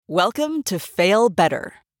Welcome to Fail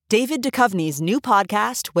Better, David Duchovny's new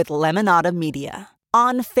podcast with Lemonada Media.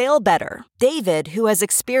 On Fail Better, David, who has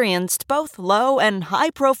experienced both low and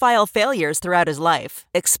high-profile failures throughout his life,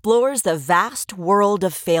 explores the vast world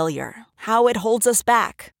of failure, how it holds us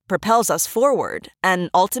back, propels us forward, and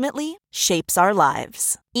ultimately shapes our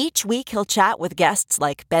lives. Each week he'll chat with guests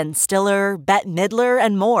like Ben Stiller, Bette Midler,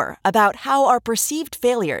 and more about how our perceived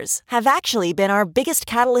failures have actually been our biggest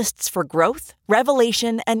catalysts for growth,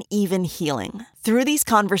 revelation, and even healing. Through these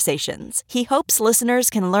conversations, he hopes listeners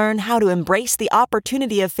can learn how to embrace the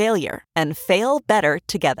opportunity of failure and fail better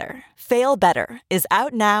together. Fail Better is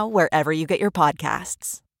out now wherever you get your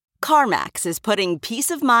podcasts. CarMax is putting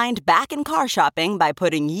peace of mind back in car shopping by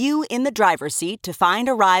putting you in the driver's seat to find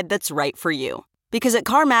a ride that's right for you. Because at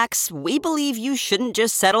CarMax, we believe you shouldn't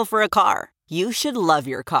just settle for a car. You should love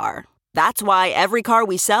your car. That's why every car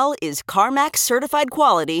we sell is CarMax certified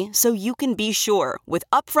quality, so you can be sure with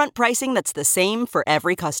upfront pricing that's the same for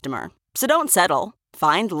every customer. So don't settle.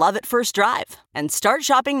 Find love at first drive and start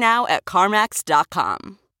shopping now at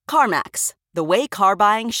CarMax.com. CarMax, the way car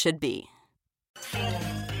buying should be.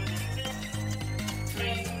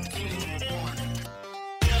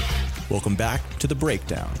 Welcome back to The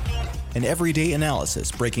Breakdown, an everyday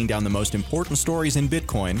analysis breaking down the most important stories in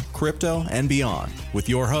Bitcoin, crypto, and beyond, with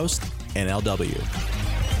your host, NLW.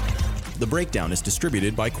 The Breakdown is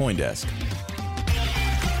distributed by CoinDesk.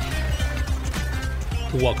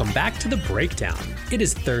 Welcome back to The Breakdown. It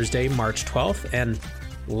is Thursday, March 12th, and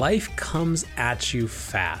life comes at you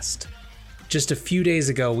fast. Just a few days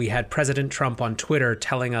ago, we had President Trump on Twitter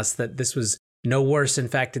telling us that this was no worse. In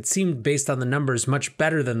fact, it seemed, based on the numbers, much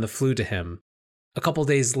better than the flu to him. A couple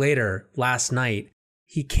days later, last night,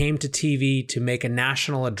 he came to TV to make a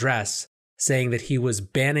national address saying that he was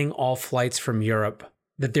banning all flights from Europe,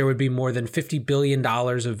 that there would be more than $50 billion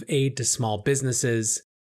of aid to small businesses,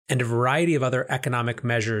 and a variety of other economic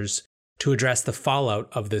measures to address the fallout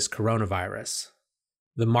of this coronavirus.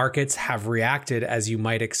 The markets have reacted as you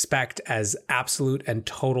might expect as absolute and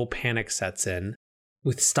total panic sets in,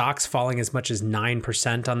 with stocks falling as much as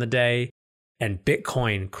 9% on the day, and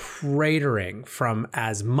Bitcoin cratering from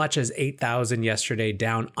as much as 8,000 yesterday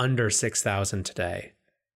down under 6,000 today.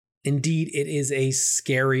 Indeed, it is a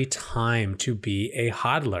scary time to be a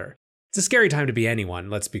hodler. It's a scary time to be anyone,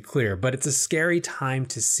 let's be clear, but it's a scary time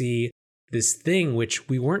to see this thing which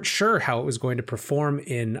we weren't sure how it was going to perform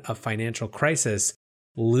in a financial crisis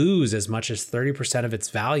lose as much as 30% of its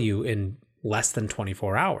value in less than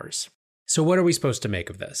 24 hours. So what are we supposed to make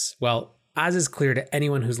of this? Well, as is clear to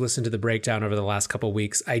anyone who's listened to The Breakdown over the last couple of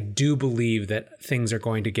weeks, I do believe that things are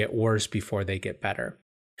going to get worse before they get better.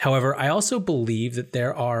 However, I also believe that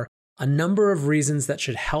there are a number of reasons that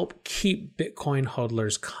should help keep Bitcoin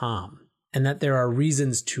hodlers calm, and that there are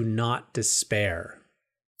reasons to not despair.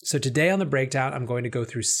 So today on The Breakdown, I'm going to go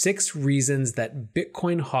through 6 reasons that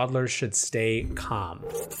Bitcoin hodlers should stay calm.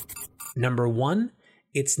 Number 1,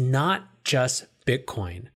 it's not just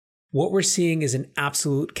Bitcoin. What we're seeing is an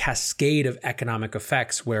absolute cascade of economic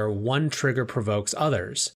effects where one trigger provokes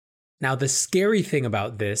others. Now, the scary thing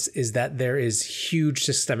about this is that there is huge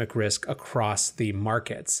systemic risk across the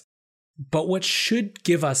markets. But what should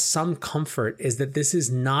give us some comfort is that this is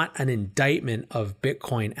not an indictment of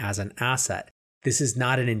Bitcoin as an asset. This is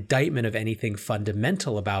not an indictment of anything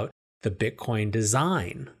fundamental about the Bitcoin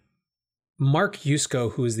design. Mark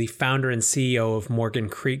Yusko, who is the founder and CEO of Morgan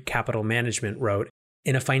Creek Capital Management, wrote,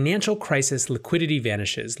 "In a financial crisis, liquidity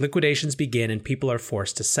vanishes, liquidations begin, and people are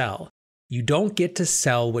forced to sell. You don't get to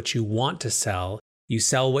sell what you want to sell, you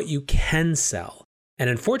sell what you can sell. And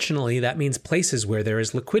unfortunately, that means places where there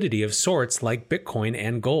is liquidity of sorts like Bitcoin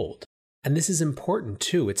and gold." And this is important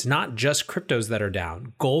too. It's not just cryptos that are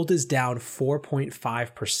down. Gold is down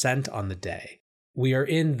 4.5% on the day. We are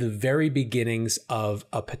in the very beginnings of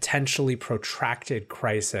a potentially protracted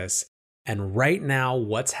crisis. And right now,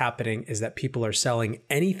 what's happening is that people are selling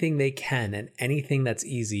anything they can and anything that's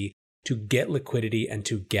easy to get liquidity and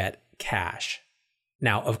to get cash.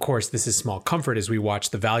 Now, of course, this is small comfort as we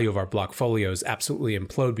watch the value of our blockfolios absolutely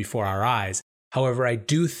implode before our eyes. However, I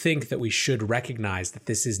do think that we should recognize that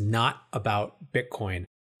this is not about Bitcoin,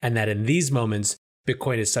 and that in these moments,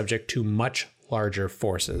 Bitcoin is subject to much larger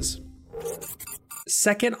forces.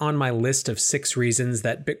 Second on my list of 6 reasons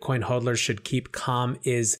that Bitcoin hodlers should keep calm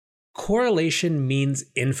is correlation means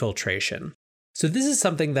infiltration. So this is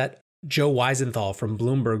something that Joe Weisenthal from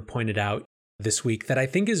Bloomberg pointed out this week that I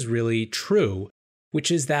think is really true, which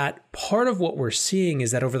is that part of what we're seeing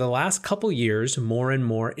is that over the last couple years, more and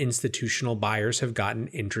more institutional buyers have gotten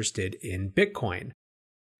interested in Bitcoin.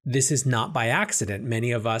 This is not by accident.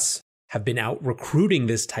 Many of us have been out recruiting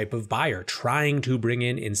this type of buyer, trying to bring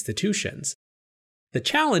in institutions. The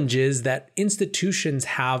challenge is that institutions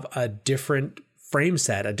have a different frame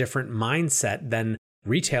set, a different mindset than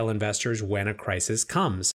retail investors when a crisis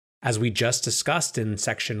comes. As we just discussed in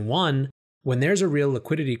section 1, when there's a real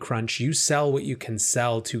liquidity crunch, you sell what you can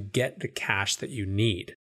sell to get the cash that you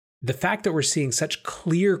need. The fact that we're seeing such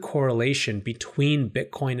clear correlation between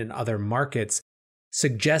Bitcoin and other markets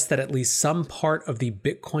suggests that at least some part of the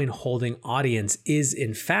Bitcoin holding audience is,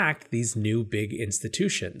 in fact, these new big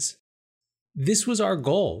institutions. This was our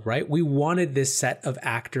goal, right? We wanted this set of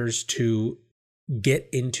actors to get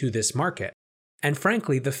into this market. And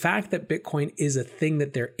frankly, the fact that Bitcoin is a thing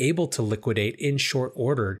that they're able to liquidate in short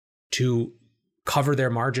order to cover their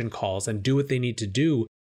margin calls and do what they need to do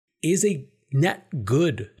is a net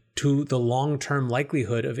good to the long-term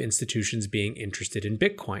likelihood of institutions being interested in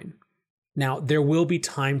Bitcoin. Now, there will be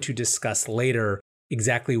time to discuss later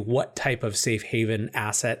exactly what type of safe haven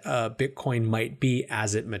asset Bitcoin might be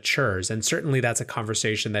as it matures. And certainly that's a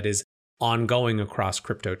conversation that is ongoing across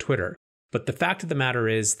crypto Twitter. But the fact of the matter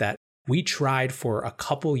is that we tried for a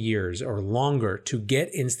couple years or longer to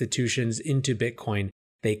get institutions into Bitcoin.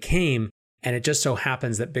 They came, and it just so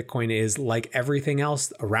happens that Bitcoin is, like everything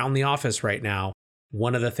else around the office right now,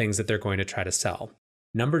 one of the things that they're going to try to sell.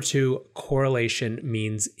 Number 2, correlation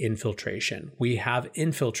means infiltration. We have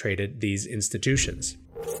infiltrated these institutions.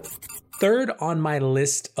 Third on my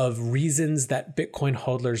list of reasons that Bitcoin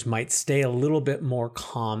hodlers might stay a little bit more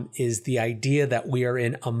calm is the idea that we are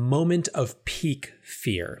in a moment of peak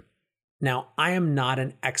fear. Now, I am not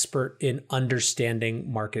an expert in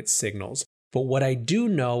understanding market signals, but what I do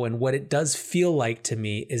know and what it does feel like to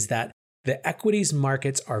me is that the equities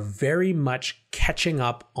markets are very much catching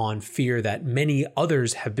up on fear that many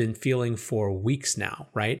others have been feeling for weeks now,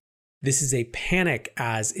 right? This is a panic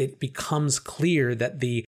as it becomes clear that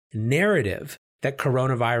the narrative that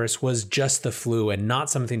coronavirus was just the flu and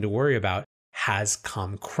not something to worry about has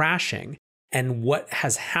come crashing. And what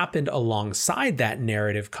has happened alongside that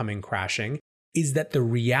narrative coming crashing is that the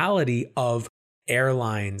reality of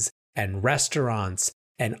airlines and restaurants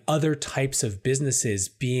and other types of businesses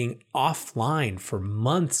being offline for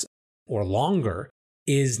months or longer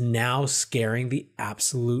is now scaring the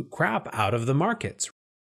absolute crap out of the markets.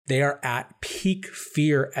 They are at peak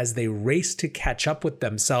fear as they race to catch up with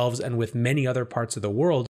themselves and with many other parts of the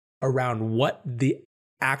world around what the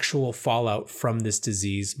actual fallout from this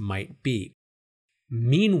disease might be.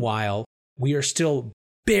 Meanwhile, we are still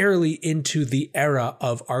barely into the era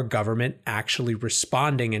of our government actually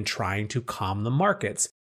responding and trying to calm the markets.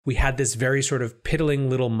 We had this very sort of piddling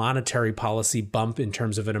little monetary policy bump in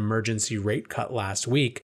terms of an emergency rate cut last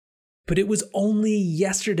week. But it was only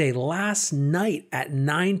yesterday, last night at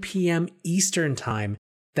 9 p.m. Eastern time,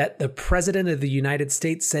 that the President of the United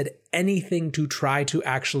States said anything to try to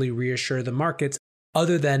actually reassure the markets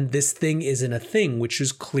other than this thing isn't a thing, which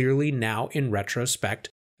is clearly now in retrospect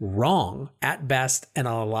wrong at best and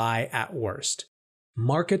a lie at worst.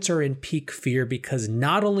 Markets are in peak fear because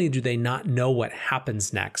not only do they not know what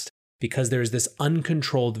happens next, because there's this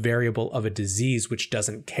uncontrolled variable of a disease which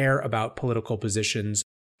doesn't care about political positions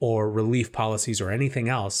or relief policies or anything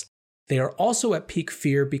else, they are also at peak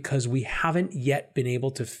fear because we haven't yet been able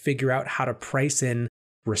to figure out how to price in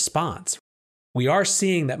response. We are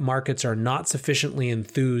seeing that markets are not sufficiently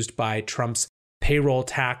enthused by Trump's payroll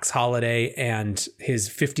tax holiday and his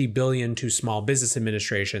 $50 billion to small business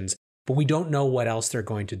administrations, but we don't know what else they're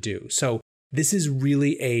going to do. So this is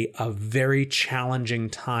really a very challenging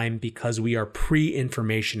time because we are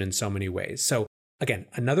pre-information in so many ways. So again,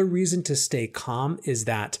 another reason to stay calm is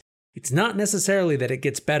that it's not necessarily that it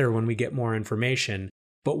gets better when we get more information,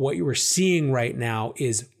 but what you are seeing right now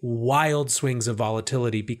is wild swings of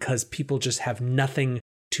volatility because people just have nothing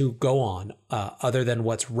to go on other than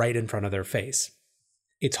what's right in front of their face.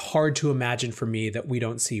 It's hard to imagine for me that we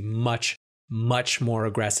don't see much more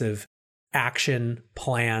aggressive action,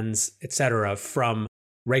 plans, etc. from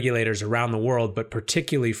regulators around the world, but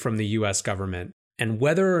particularly from the US government. And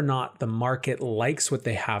whether or not the market likes what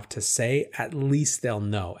they have to say, at least they'll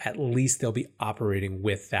know. At least they'll be operating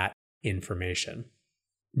with that information.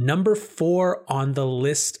 Number 4 on the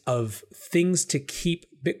list of things to keep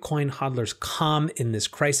Bitcoin hodlers calm in this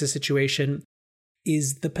crisis situation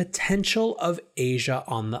is the potential of Asia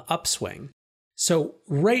on the upswing. So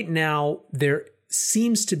right now, there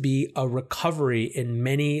seems to be a recovery in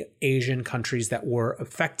many Asian countries that were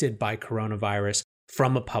affected by coronavirus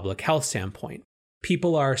from a public health standpoint.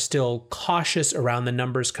 People are still cautious around the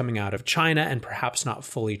numbers coming out of China and perhaps not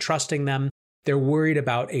fully trusting them. They're worried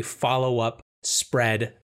about a follow-up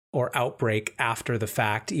spread or outbreak after the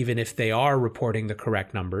fact, even if they are reporting the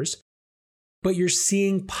correct numbers. But you're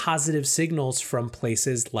seeing positive signals from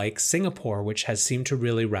places like Singapore, which has seemed to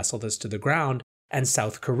really wrestle this to the ground, and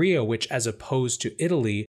South Korea, which, as opposed to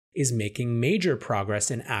Italy, is making major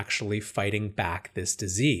progress in actually fighting back this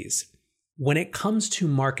disease. When it comes to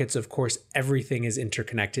markets, of course, everything is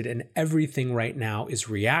interconnected and everything right now is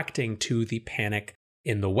reacting to the panic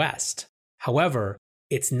in the West. However,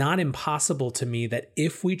 it's not impossible to me that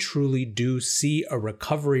if we truly do see a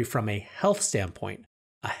recovery from a health standpoint,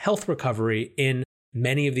 a health recovery in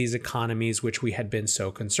many of these economies which we had been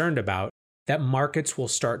so concerned about, that markets will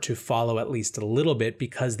start to follow at least a little bit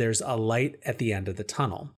because there's a light at the end of the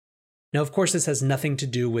tunnel. Now, of course, this has nothing to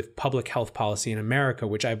do with public health policy in America,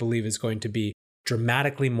 which I believe is going to be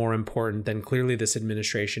dramatically more important than clearly this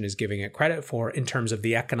administration is giving it credit for in terms of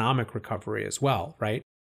the economic recovery as well, right?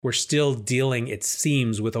 We're still dealing, it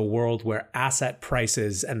seems, with a world where asset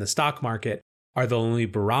prices and the stock market are the only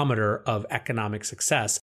barometer of economic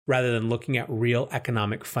success, rather than looking at real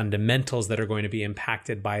economic fundamentals that are going to be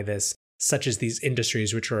impacted by this, such as these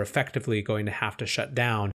industries which are effectively going to have to shut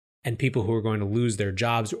down, and people who are going to lose their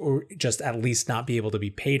jobs or just at least not be able to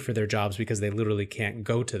be paid for their jobs because they literally can't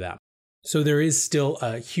go to them. So there is still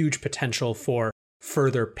a huge potential for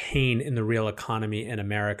further pain in the real economy in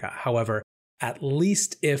America. However, at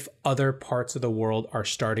least if other parts of the world are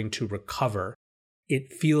starting to recover,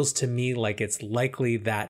 it feels to me like it's likely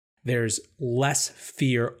that there's less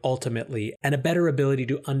fear ultimately and a better ability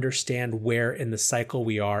to understand where in the cycle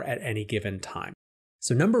we are at any given time.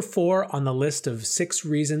 So number 4 on the list of 6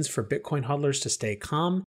 reasons for Bitcoin hodlers to stay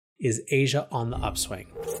calm is Asia on the upswing.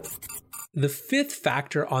 The 5th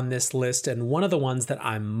factor on this list, and one of the ones that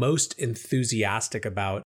I'm most enthusiastic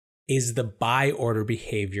about, is the buy order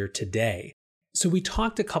behavior today. So we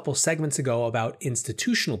talked a couple segments ago about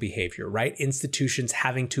institutional behavior, right? Institutions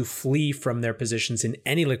having to flee from their positions in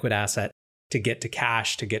any liquid asset to get to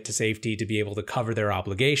cash, to get to safety, to be able to cover their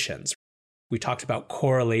obligations. We talked about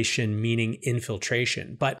correlation, meaning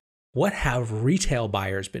infiltration. But what have retail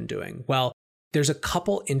buyers been doing? Well, there's a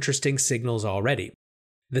couple interesting signals already.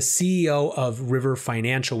 The CEO of River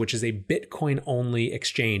Financial, which is a Bitcoin-only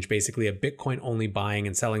exchange, basically a Bitcoin-only buying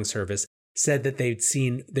and selling service, said that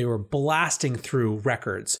they were blasting through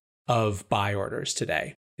records of buy orders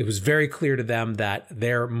today. It was very clear to them that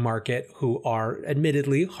their market, who are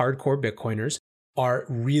admittedly hardcore Bitcoiners, are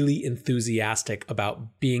really enthusiastic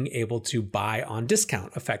about being able to buy on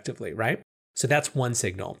discount effectively, right? So that's one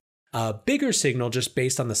signal. A bigger signal, just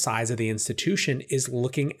based on the size of the institution, is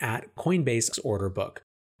looking at Coinbase's order book.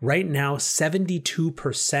 Right now,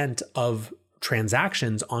 72% of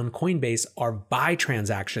transactions on Coinbase are buy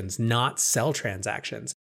transactions, not sell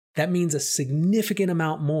transactions. That means a significant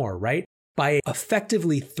amount more, right? By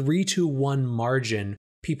effectively 3-to-1 margin,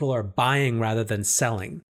 people are buying rather than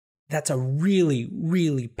selling. That's a really,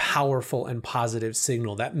 really powerful and positive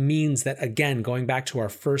signal. That means that, again, going back to our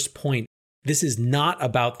first point, this is not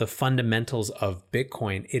about the fundamentals of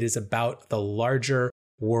Bitcoin. It is about the larger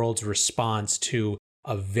world's response to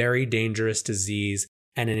a very dangerous disease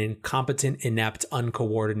and an incompetent, inept,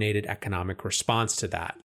 uncoordinated economic response to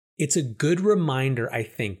that. It's a good reminder, I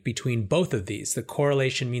think, between both of these, the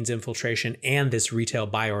correlation means infiltration and this retail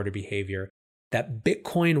buy order behavior, that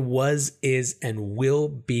Bitcoin was, is, and will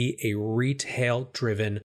be a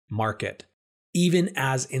retail-driven market. Even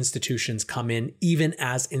as institutions come in, even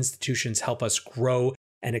as institutions help us grow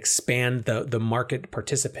and expand the market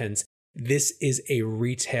participants, this is a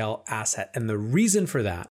retail asset. And the reason for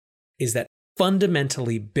that is that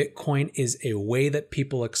fundamentally, Bitcoin is a way that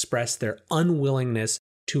people express their unwillingness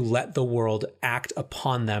to let the world act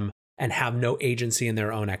upon them and have no agency in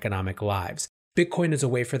their own economic lives. Bitcoin is a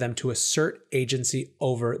way for them to assert agency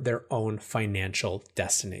over their own financial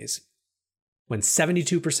destinies. When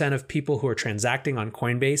 72% of people who are transacting on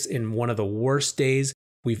Coinbase in one of the worst days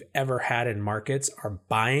we've ever had in markets are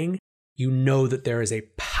buying, you know that there is a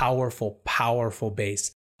powerful, powerful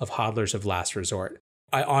base of hodlers of last resort.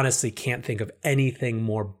 I honestly can't think of anything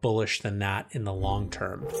more bullish than that in the long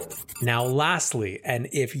term. Now, lastly, and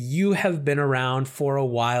if you have been around for a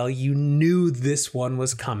while, you knew this one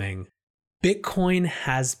was coming. Bitcoin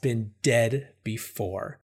has been dead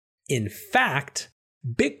before. In fact,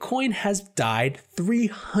 Bitcoin has died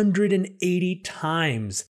 380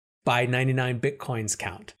 times by 99 Bitcoins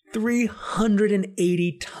count.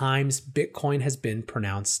 380 times Bitcoin has been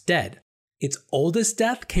pronounced dead. Its oldest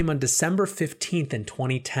death came on December 15th in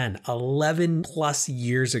 2010, 11 plus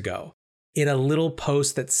years ago, in a little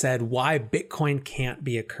post that said why Bitcoin can't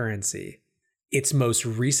be a currency. Its most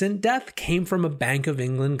recent death came from a Bank of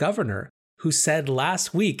England governor who said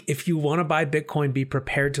last week, if you want to buy Bitcoin, be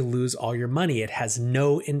prepared to lose all your money. It has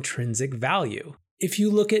no intrinsic value. If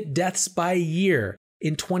you look at deaths by year,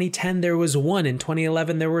 in 2010, there was 1. In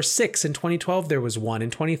 2011, there were 6. In 2012, there was 1.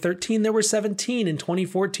 In 2013, there were 17. In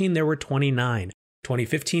 2014, there were 29.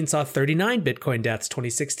 2015 saw 39 Bitcoin deaths.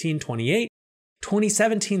 2016, 28.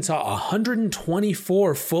 2017 saw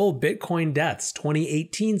 124 full Bitcoin deaths.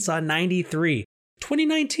 2018 saw 93.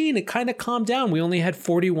 2019, it kind of calmed down. We only had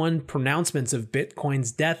 41 pronouncements of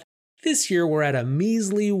Bitcoin's death. This year, we're at a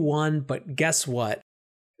measly 1, but guess what?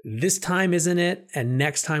 This time isn't it, and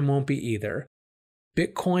next time won't be either.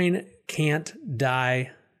 Bitcoin can't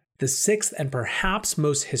die. The sixth and perhaps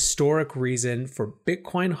most historic reason for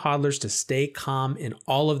Bitcoin hodlers to stay calm in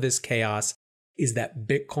all of this chaos is that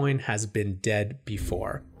Bitcoin has been dead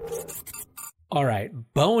before. All right,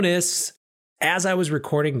 bonus. As I was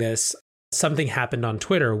recording this, something happened on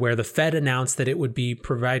Twitter where the Fed announced that it would be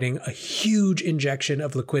providing a huge injection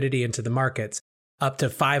of liquidity into the markets, up to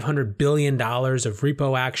 $500 billion of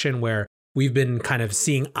repo action, where we've been kind of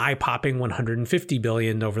seeing eye-popping $150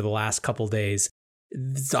 billion over the last couple days.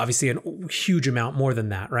 It's obviously a huge amount more than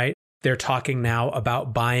that, right? They're talking now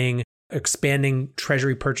about expanding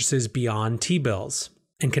treasury purchases beyond T-bills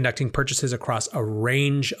and conducting purchases across a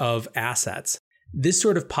range of assets. This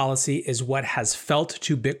sort of policy is what has felt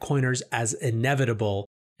to Bitcoiners as inevitable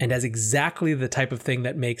and as exactly the type of thing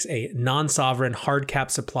that makes a non-sovereign, hard cap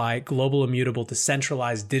supply, global immutable,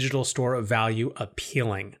 decentralized digital store of value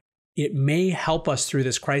appealing. It may help us through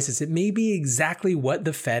this crisis. It may be exactly what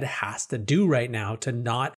the Fed has to do right now to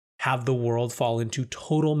not have the world fall into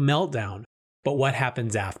total meltdown. But what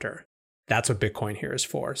happens after? That's what Bitcoin here is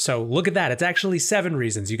for. So look at that. It's actually 7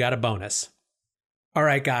 reasons. You got a bonus. All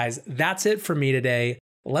right, guys, that's it for me today.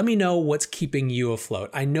 Let me know what's keeping you afloat.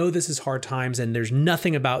 I know this is hard times, and there's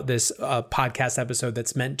nothing about this podcast episode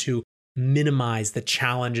that's meant to minimize the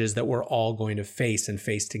challenges that we're all going to face and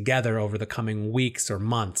face together over the coming weeks or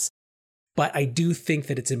months. But I do think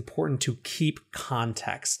that it's important to keep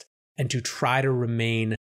context and to try to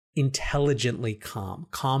remain intelligently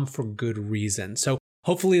calm for good reason. So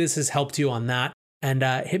hopefully this has helped you on that. And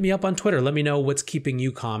hit me up on Twitter. Let me know what's keeping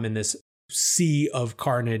you calm in this sea of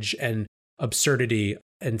carnage and absurdity.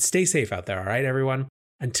 And stay safe out there, all right, everyone?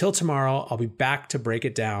 Until tomorrow, I'll be back to break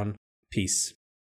it down. Peace.